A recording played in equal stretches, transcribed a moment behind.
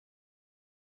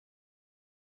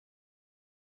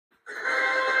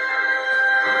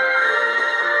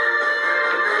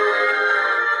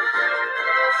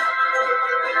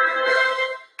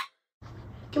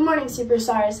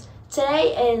Superstars.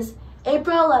 Today is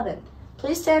April 11th.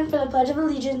 Please stand for the Pledge of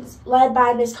Allegiance, led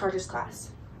by Ms. Carter's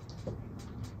class.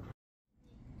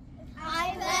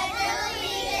 I pledge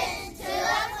allegiance to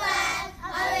the flag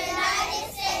of the United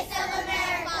States of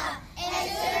America and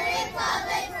to the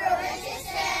republic for which it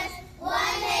stands,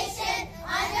 one nation,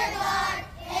 under God,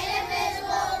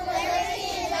 indivisible, with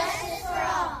liberty and justice for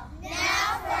all.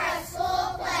 Now for our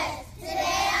school pledge.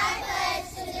 Today I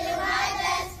pledge to do my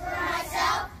best for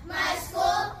myself, my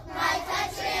school, my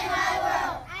country, and my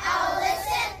world. I will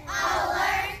listen, I will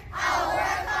learn, I will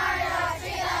work hard, and I will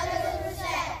treat others with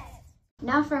respect.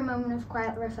 Now for a moment of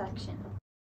quiet reflection.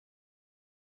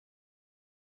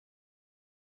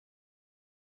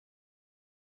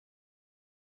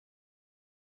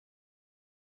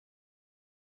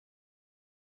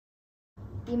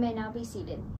 You may now be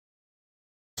seated.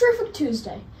 Terrific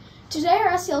Tuesday. Today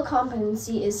our SEL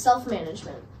competency is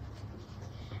self-management.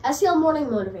 SEL Morning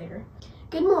Motivator.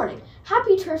 Good morning.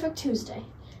 Happy Terrific Tuesday.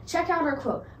 Check out our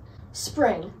quote.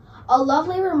 Spring, a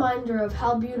lovely reminder of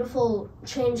how beautiful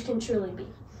change can truly be.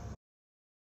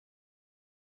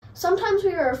 Sometimes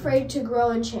we are afraid to grow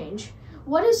and change.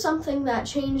 What is something that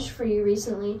changed for you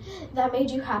recently that made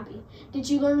you happy? Did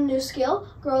you learn a new skill?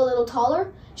 Grow a little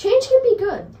taller? Change can be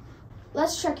good.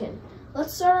 Let's check in.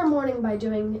 Let's start our morning by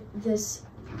doing this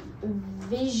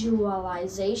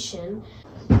visualization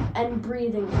and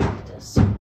breathing practice.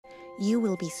 You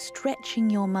will be stretching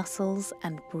your muscles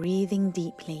and breathing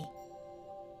deeply.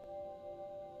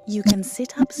 You can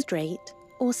sit up straight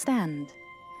or stand,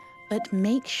 but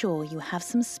make sure you have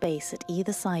some space at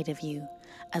either side of you,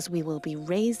 as we will be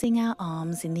raising our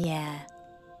arms in the air.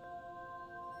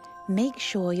 Make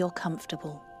sure you're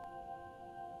comfortable.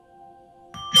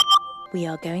 We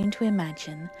are going to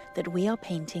imagine that we are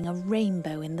painting a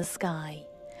rainbow in the sky,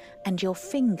 and your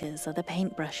fingers are the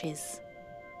paintbrushes.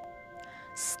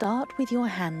 Start with your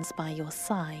hands by your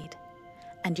side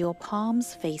and your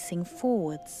palms facing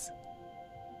forwards.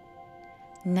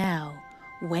 Now,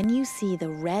 when you see the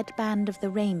red band of the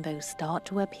rainbow start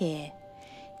to appear,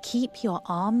 keep your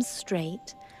arms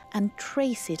straight and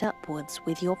trace it upwards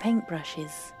with your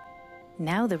paintbrushes.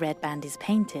 Now the red band is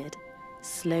painted,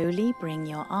 slowly bring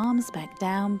your arms back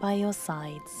down by your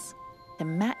sides to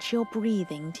match your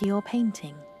breathing to your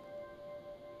painting.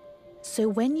 So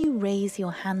when you raise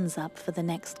your hands up for the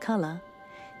next colour,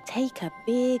 take a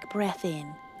big breath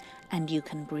in, and you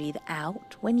can breathe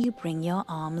out when you bring your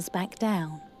arms back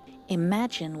down.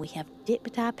 Imagine we have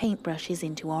dipped our paintbrushes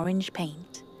into orange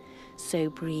paint. So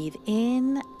breathe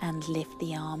in and lift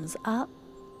the arms up,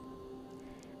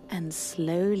 and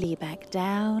slowly back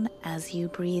down as you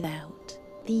breathe out.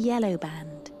 The yellow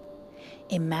band.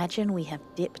 Imagine we have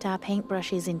dipped our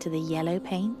paintbrushes into the yellow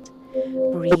paint.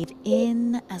 Breathe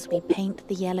in as we paint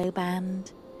the yellow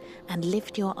band and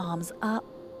lift your arms up.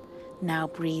 Now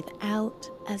breathe out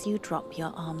as you drop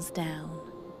your arms down.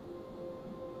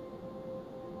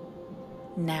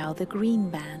 Now the green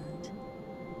band.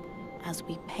 As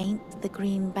we paint the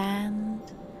green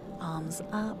band, arms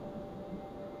up,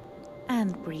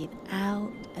 and breathe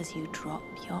out as you drop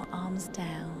your arms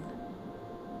down.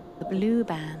 The blue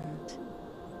band.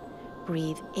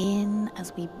 Breathe in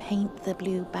as we paint the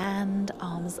blue band,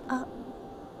 arms up,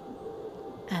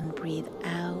 and breathe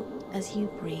out as you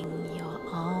bring your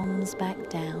arms back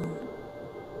down.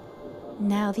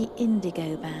 Now the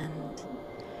indigo band.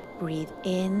 Breathe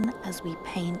in as we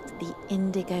paint the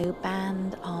indigo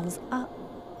band, arms up,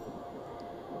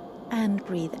 and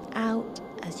breathe out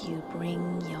as you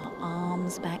bring your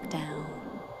arms back down.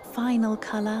 Final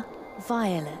colour,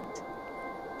 violet.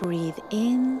 Breathe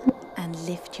in and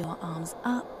lift your arms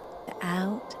up,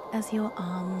 out as your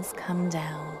arms come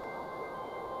down.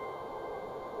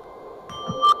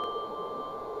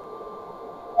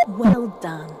 Well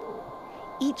done!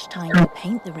 Each time you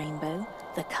paint the rainbow,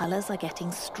 the colours are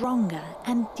getting stronger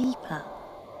and deeper.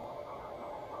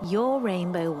 Your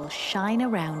rainbow will shine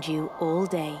around you all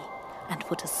day and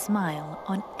put a smile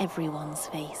on everyone's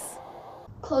face.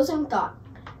 Closing thought.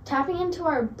 Tapping into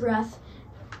our breath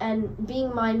and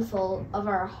being mindful of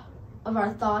our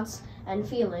thoughts and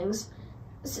feelings.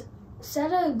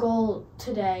 Set a goal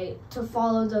today to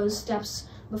follow those steps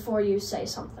before you say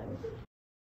something.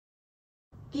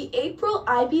 The April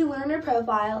IB Learner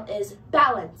Profile is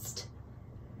balanced.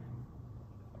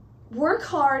 Work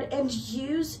hard and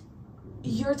use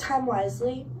your time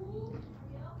wisely.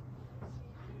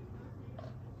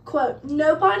 Quote,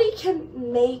 nobody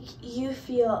can make you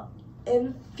feel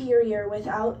inferior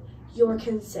without your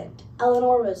consent.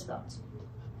 Eleanor Roosevelt.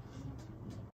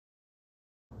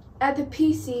 At the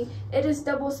PC, it is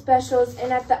double specials,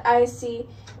 and at the IC,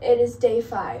 it is day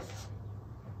 5.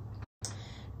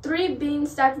 3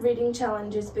 Bean-Stack reading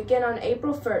challenges begin on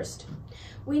April 1st.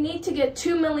 We need to get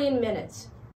 2 million minutes.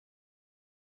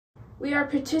 We are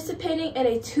participating in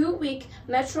a 2-week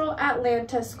Metro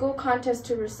Atlanta school contest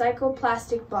to recycle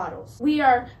plastic bottles. We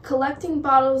are collecting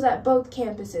bottles at both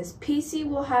campuses. PC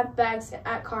will have bags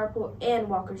at carpool and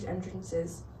walkers'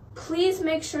 entrances. Please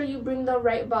make sure you bring the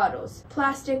right bottles.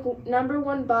 Plastic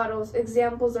 #1 bottles,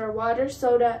 examples are water,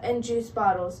 soda, and juice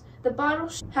bottles. The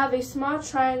bottles have a small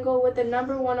triangle with the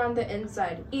 #1 on the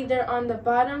inside, either on the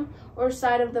bottom or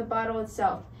side of the bottle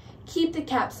itself. Keep the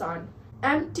caps on.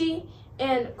 Empty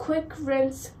and quick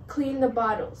rinse clean the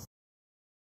bottles.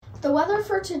 The weather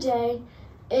for today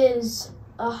is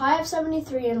a high of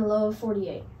 73 and a low of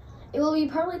 48. It will be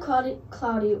partly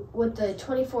cloudy with a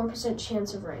 24%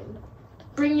 chance of rain.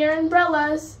 Bring your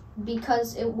umbrellas,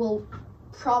 because it will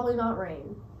probably not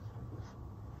rain.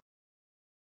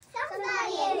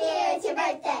 Somebody in here, it's your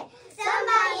birthday.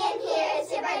 Somebody in here,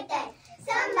 it's your birthday.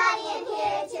 Somebody in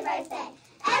here, it's your birthday.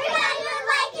 Everybody look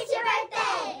like it's your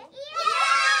birthday.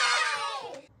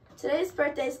 Yay! Today's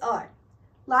birthdays are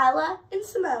Lila and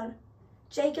Simone,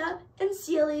 Jacob and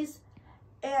Seeley's,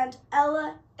 and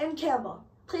Ella and Campbell.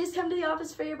 Please come to the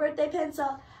office for your birthday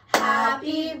pencil.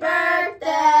 Happy birthday!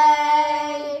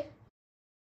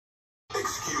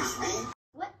 Excuse me?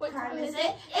 What time is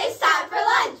it? It's time for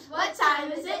lunch! What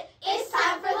time is it? It's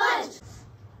time for lunch!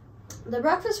 The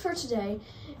breakfast for today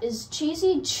is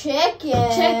cheesy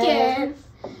chicken,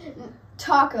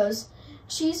 tacos,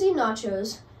 cheesy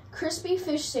nachos, crispy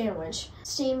fish sandwich,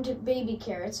 steamed baby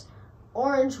carrots,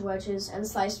 orange wedges, and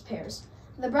sliced pears.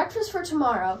 The breakfast for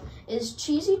tomorrow is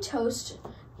cheesy toast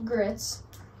grits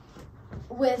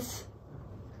with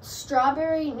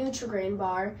strawberry Nutri-Grain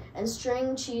bar and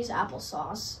string cheese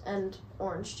applesauce and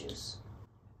orange juice.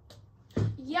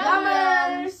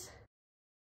 Yummers!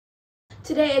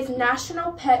 Today is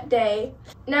National Pet Day,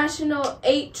 National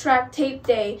 8-Track Tape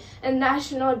Day, and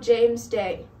National James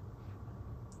Day.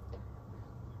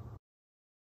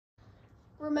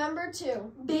 Remember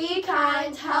to Be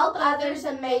kind, help others,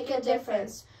 and make a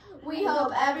difference. We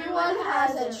hope everyone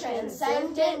has a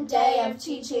transcendent day of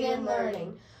teaching and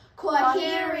learning.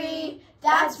 Kwaheri,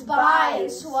 that's bye in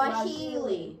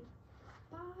Swahili.